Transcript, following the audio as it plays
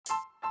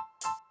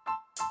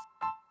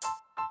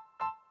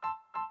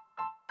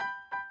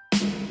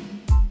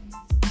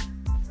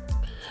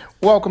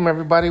Welcome,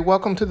 everybody.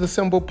 Welcome to the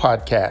Symbol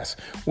Podcast.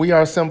 We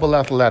are Symbol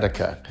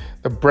Athletica,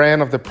 the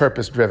brand of the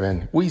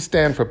purpose-driven. We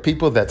stand for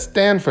people that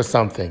stand for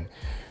something.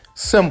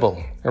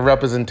 Symbol, a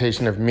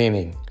representation of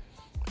meaning.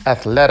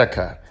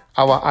 Athletica,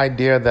 our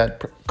idea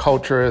that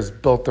culture is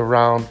built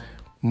around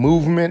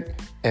movement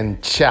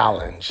and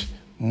challenge.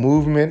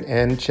 Movement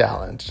and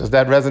challenge. Does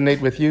that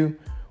resonate with you?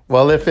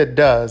 Well, if it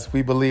does,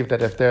 we believe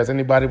that if there's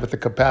anybody with the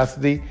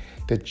capacity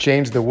to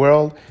change the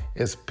world,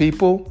 it's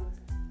people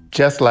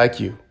just like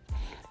you.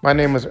 My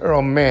name is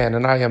Earl Mann,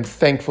 and I am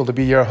thankful to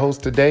be your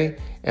host today,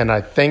 and I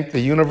thank the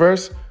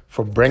universe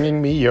for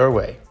bringing me your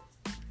way.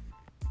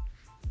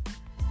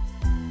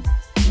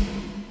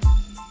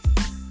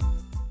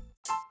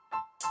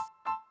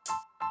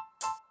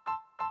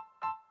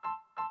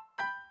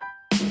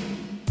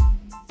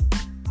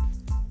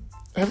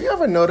 Have you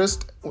ever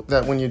noticed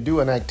that when you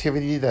do an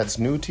activity that's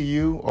new to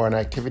you or an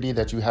activity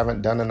that you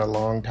haven't done in a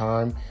long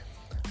time,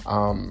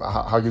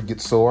 how you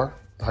get sore?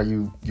 How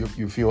you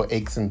feel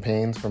aches and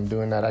pains from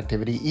doing that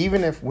activity,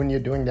 even if when you're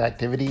doing the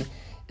activity,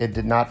 it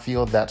did not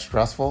feel that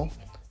stressful.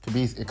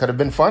 It could have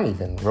been fun,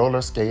 even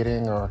roller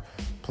skating or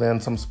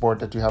playing some sport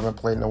that you haven't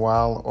played in a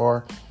while,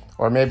 or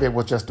maybe it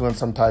was just doing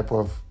some type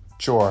of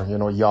chore,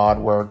 yard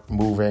work,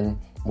 moving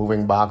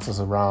boxes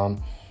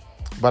around.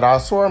 But our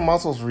sore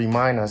muscles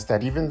remind us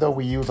that even though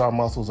we use our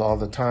muscles all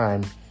the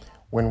time,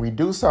 when we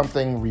do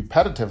something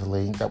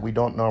repetitively that we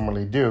don't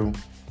normally do,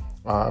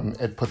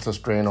 it puts a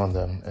strain on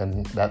them,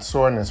 and that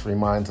soreness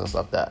reminds us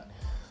of that.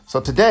 So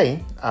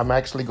today, I'm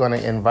actually going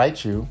to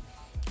invite you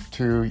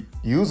to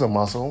use a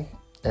muscle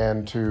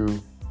and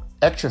to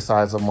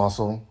exercise a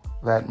muscle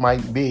that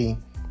might be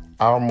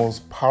the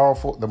most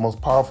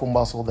powerful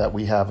muscle that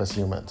we have as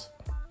humans.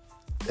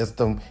 It's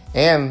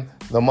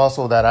the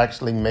muscle that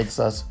actually makes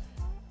us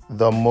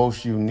the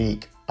most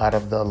unique out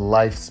of the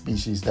life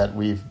species that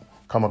we've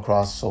come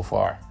across so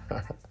far.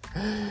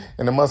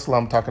 And the muscle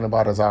I'm talking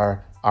about is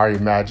our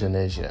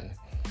imagination.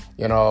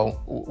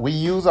 We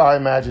use our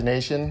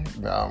imagination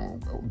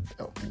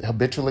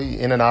habitually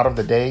in and out of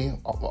the day,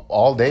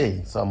 all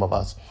day, some of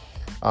us.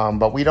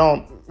 But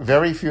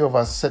very few of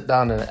us sit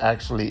down and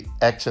actually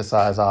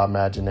exercise our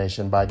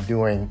imagination by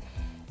doing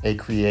a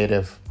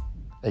creative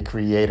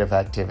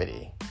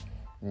activity.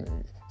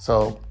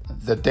 So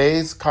the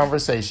day's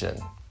conversation,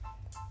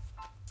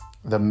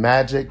 the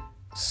magic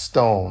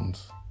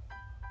stones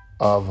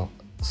of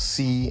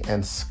sea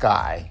and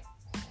sky,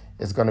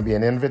 is going to be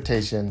an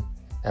invitation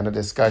and a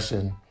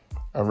discussion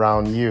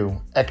around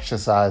you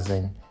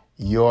exercising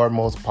your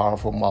most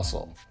powerful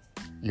muscle,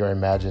 your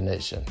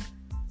imagination.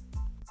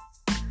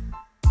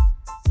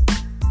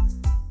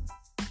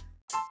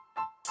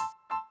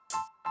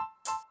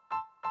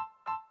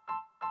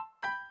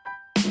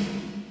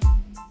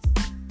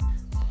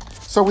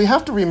 So we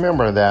have to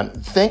remember that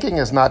thinking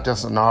is not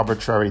just an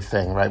arbitrary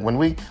thing, right?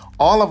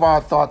 All of our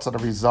thoughts are the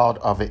result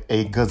of a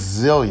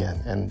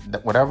gazillion, and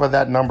whatever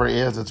that number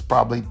is, it's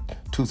probably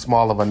too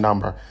small of a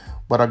number,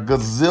 but a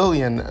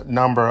gazillion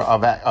number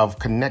of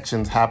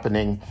connections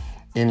happening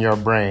in your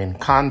brain,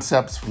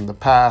 concepts from the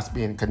past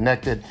being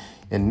connected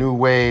in new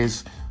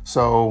ways.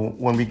 So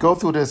when we go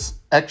through this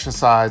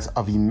exercise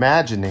of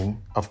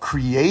imagining, of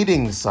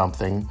creating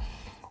something,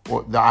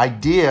 the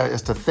idea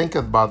is to think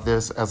about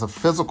this as a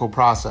physical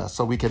process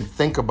so we can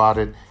think about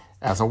it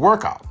as a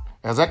workout,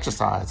 as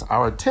exercise.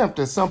 Our attempt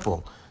is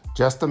simple,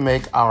 just to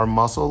make our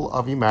muscle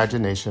of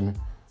imagination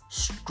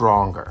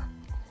stronger.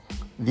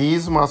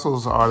 These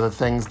muscles are the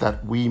things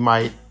that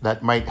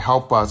might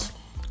help us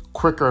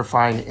quicker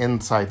find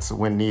insights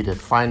when needed,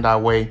 find our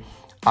way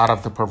out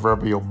of the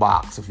proverbial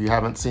box. If you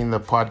haven't seen the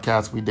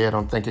podcast we did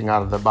on thinking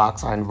out of the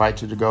box, I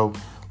invite you to go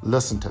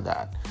listen to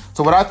that.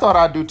 So what I thought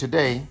I'd do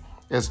today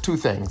is two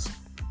things: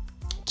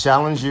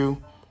 challenge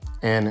you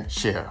and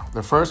share.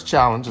 The first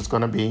challenge is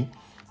going to be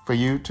for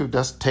you to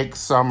just take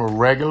some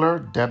regular,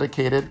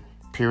 dedicated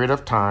period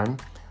of time,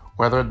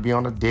 whether it be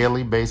on a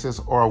daily basis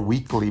or a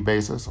weekly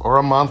basis or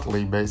a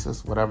monthly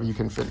basis, whatever you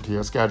can fit into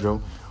your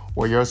schedule,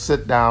 where you'll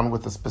sit down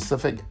with a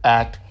specific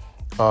act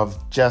of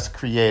just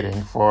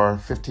creating for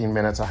 15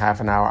 minutes, a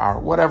half an hour,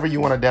 whatever you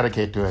want to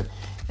dedicate to it,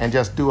 and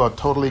just do a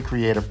totally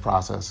creative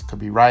process. Could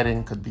be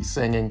writing, could be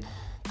singing,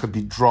 could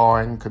be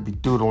drawing, could be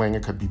doodling,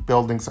 it could be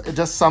building. It's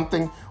just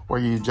something where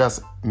you're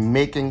just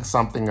making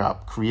something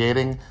up,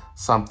 creating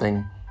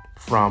something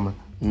from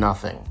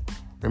nothing.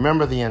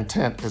 Remember, the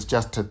intent is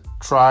just to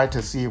try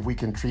to see if we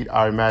can treat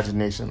our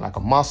imagination like a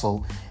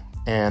muscle,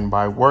 and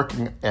by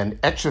working and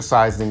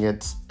exercising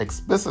it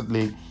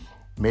explicitly,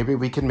 maybe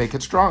we can make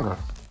it stronger.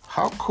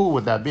 How cool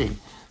would that be?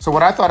 So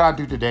what I thought I'd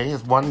do today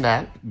is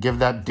give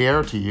that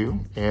dare to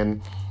you,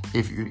 and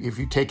if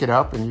you take it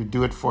up and you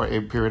do it for a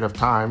period of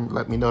time,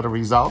 let me know the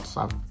results.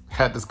 I've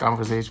had this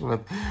conversation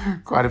with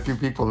quite a few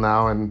people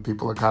now, and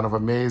people are kind of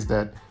amazed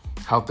at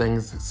how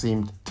things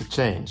seem to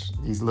change.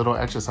 These little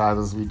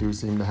exercises we do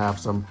seem to have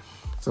some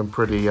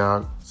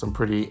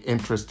pretty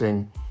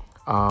interesting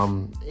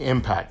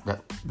impact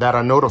that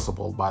are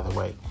noticeable, by the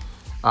way.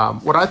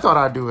 What I thought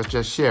I'd do is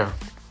just share.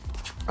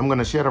 I'm going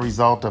to share the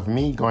result of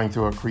me going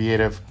through a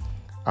creative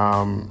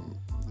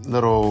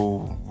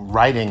little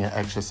writing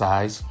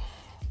exercise.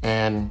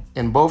 And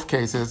in both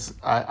cases,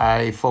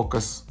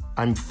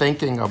 I'm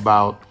thinking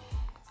about,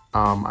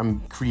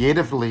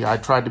 I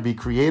tried to be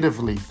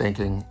creatively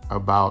thinking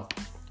about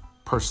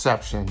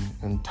perception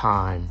and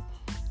time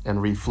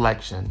and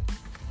reflection.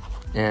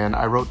 And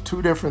I wrote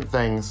two different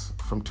things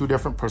from two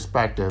different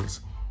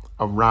perspectives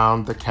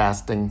around the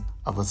casting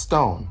of a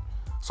stone.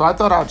 So I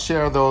thought I'd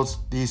share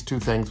these two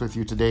things with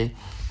you today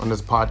on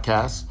this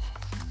podcast.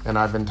 And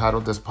I've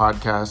entitled this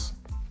podcast,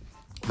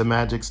 The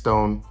Magic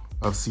Stone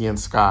of Sea and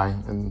Sky.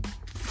 And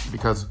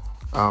because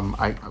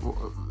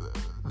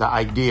the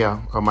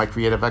idea of my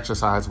creative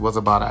exercise was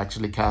about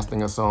actually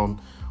casting a stone,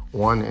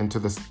 one into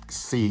the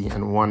sea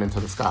and one into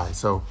the sky.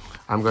 So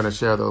I'm going to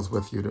share those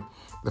with you.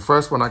 The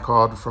first one I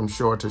called From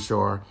Shore to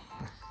Shore.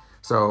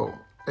 So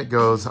it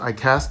goes, I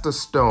cast a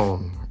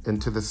stone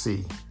into the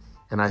sea,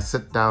 and I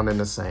sit down in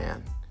the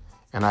sand,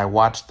 and I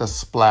watch the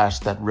splash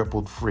that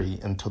rippled free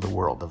into the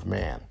world of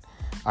man.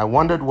 I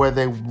wondered where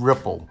they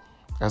ripple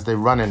as they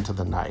run into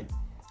the night.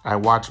 I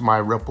watch my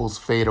ripples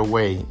fade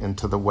away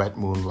into the wet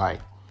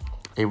moonlight.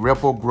 A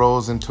ripple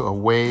grows into a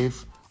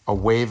wave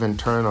in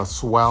turn a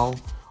swell.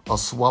 A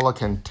sweller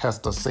can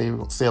test a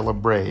sailor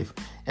brave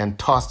and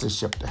toss the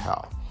ship to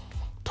hell.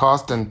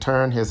 Tossed and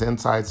turned, his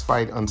insides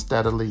fight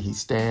unsteadily. He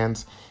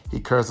stands, he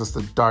curses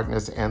the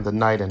darkness and the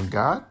night, and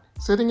God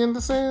sitting in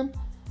the sand.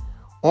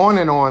 On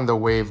and on the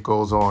wave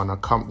goes on,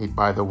 accompanied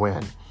by the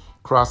wind,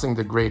 crossing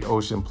the great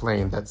ocean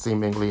plain that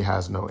seemingly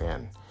has no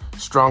end.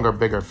 Stronger,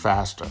 bigger,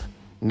 faster,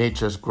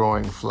 nature's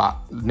flowing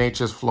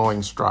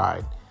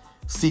stride,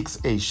 seeks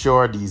a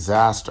sure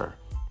disaster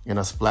in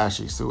a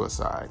splashy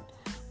suicide.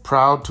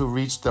 Proud to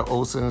reach the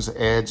ocean's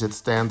edge, it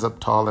stands up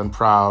tall and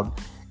proud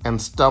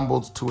and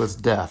stumbles to its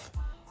death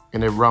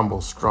in a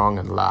rumble strong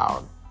and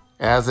loud.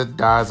 As it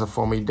dies a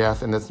foamy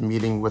death in its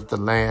meeting with the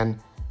land,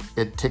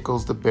 it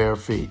tickles the bare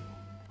feet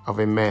of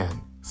a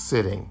man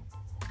sitting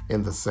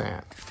in the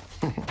sand.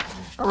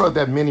 I wrote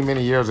that many,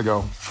 many years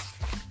ago.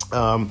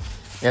 And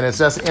it's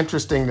just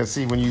interesting to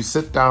see when you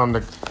sit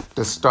down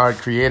to start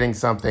creating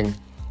something,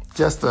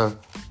 just the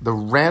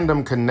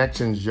random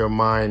connections your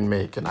mind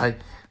make. And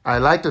I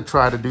like to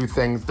try to do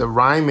things, the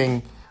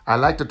rhyming, I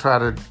like to try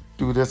to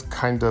do this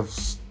kind of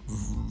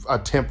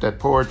attempt at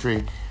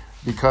poetry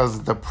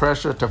because the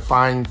pressure to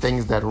find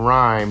things that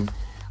rhyme,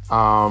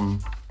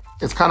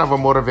 it's kind of a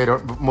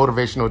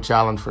motivational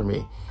challenge for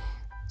me.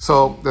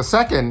 So the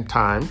second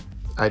time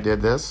I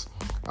did this,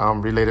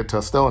 related to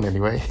a stone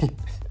anyway,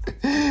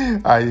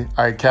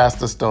 I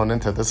cast a stone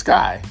into the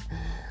sky.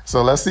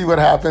 So let's see what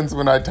happens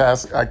when I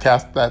cast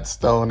that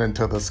stone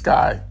into the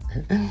sky.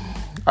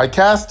 I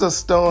cast a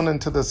stone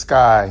into the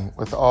sky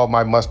with all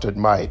my mustered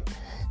might,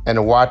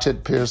 and watch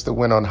it pierce the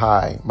wind on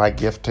high. My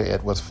gift to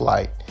it was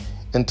flight.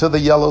 Into the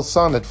yellow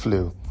sun it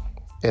flew.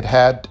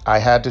 I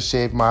had to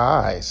shave my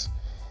eyes,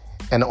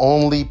 and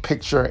only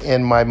picture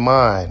in my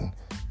mind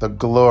the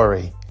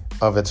glory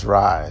of its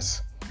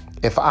rise.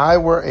 If I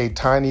were a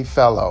tiny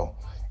fellow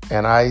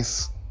and I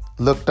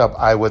looked up,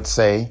 I would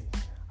say,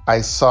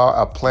 I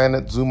saw a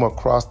planet zoom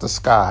across the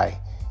sky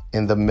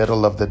in the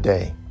middle of the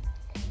day.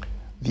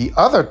 The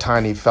other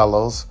tiny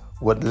fellows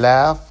would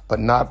laugh but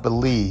not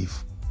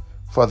believe,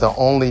 for the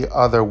only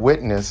other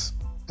witness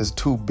is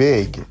too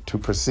big to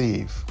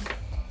perceive.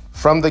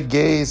 From the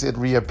gaze it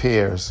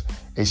reappears,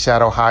 a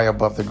shadow high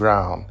above the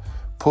ground,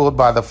 pulled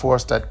by the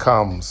force that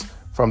comes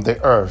from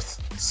the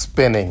earth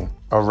spinning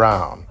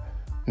around.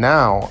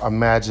 Now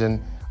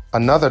imagine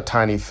another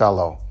tiny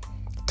fellow,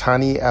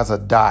 tiny as a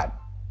dot,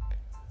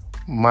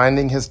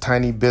 minding his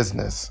tiny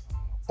business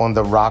on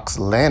the rock's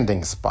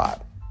landing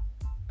spot.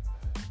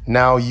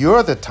 Now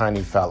you're the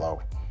tiny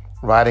fellow,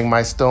 riding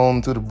my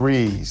stone through the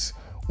breeze,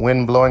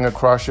 wind blowing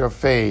across your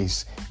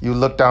face. You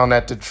look down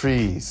at the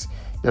trees,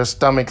 your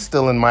stomach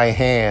still in my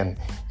hand,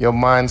 your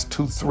mind's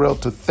too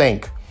thrilled to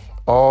think.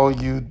 All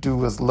you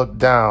do is look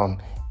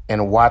down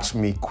and watch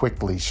me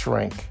quickly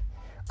shrink.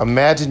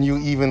 Imagine you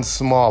even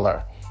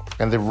smaller,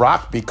 and the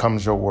rock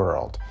becomes your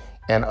world,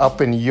 and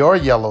up in your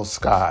yellow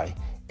sky,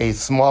 a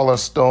smaller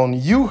stone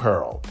you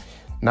hurl.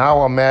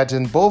 Now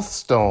imagine both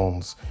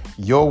stones,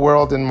 your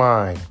world and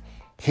mine,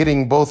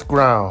 hitting both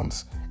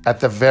grounds at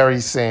the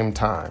very same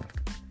time.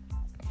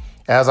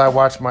 As I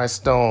watch my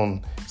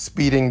stone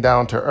speeding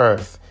down to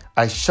earth,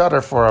 I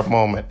shudder for a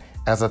moment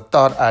as a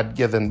thought I'd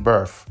given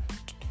birth.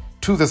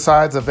 To the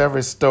sides of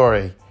every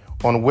story,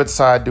 on which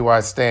side do I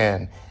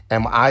stand?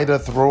 Am I the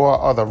thrower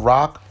of the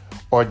rock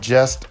or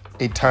just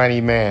a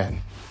tiny man?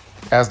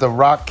 As the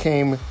rock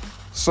came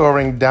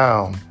soaring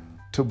down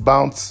to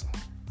bounce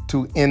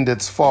to end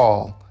its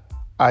fall,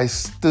 I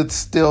stood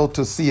still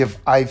to see if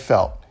I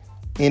felt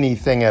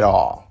anything at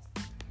all.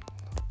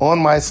 On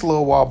my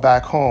slow walk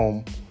back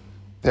home,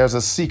 there's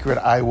a secret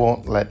I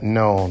won't let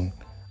known.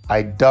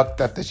 I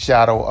ducked at the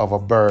shadow of a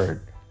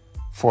bird,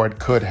 for it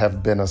could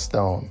have been a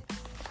stone.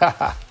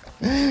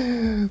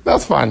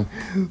 That's fun.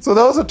 So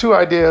those are two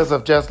ideas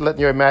of just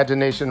letting your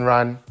imagination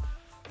run.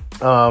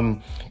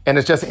 And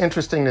it's just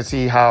interesting to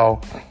see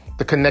how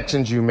the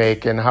connections you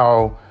make and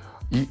how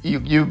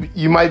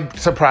You might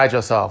surprise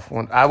yourself.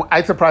 When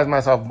I surprised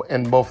myself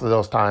in both of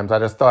those times. I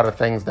just thought of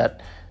things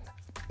that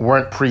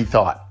weren't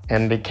pre-thought,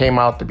 and they came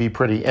out to be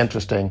pretty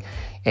interesting.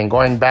 And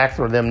going back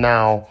through them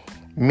now,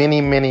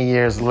 many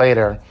years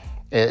later,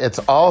 it's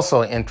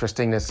also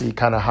interesting to see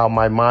kind of how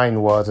my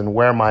mind was and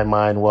where my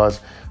mind was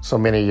so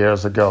many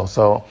years ago.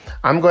 So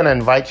I'm going to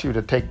invite you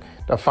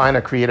to find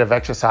a creative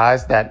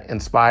exercise that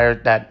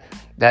inspired, that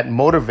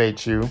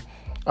motivates you.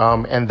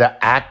 And the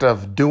act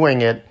of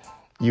doing it,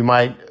 you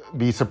might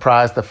be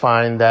surprised to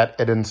find that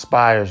it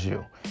inspires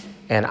you.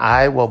 And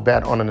I will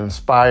bet on an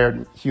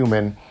inspired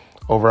human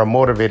over a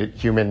motivated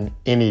human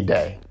any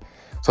day.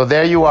 So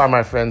there you are,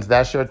 my friends.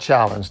 That's your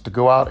challenge, to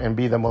go out and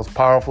be the most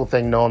powerful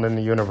thing known in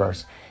the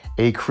universe.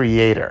 A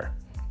creator.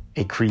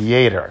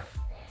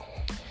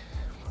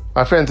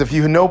 My friends, if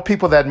you know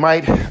people that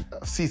might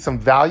see some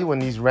value in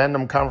these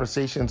random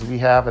conversations we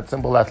have at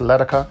Symbol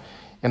Athletica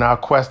in our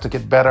quest to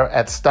get better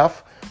at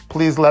stuff,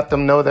 please let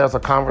them know there's a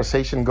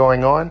conversation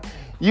going on.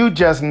 You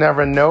just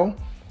never know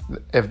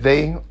if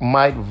they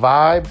might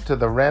vibe to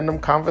the random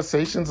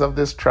conversations of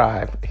this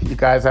tribe. You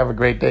guys have a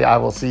great day. I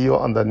will see you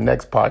on the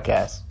next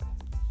podcast.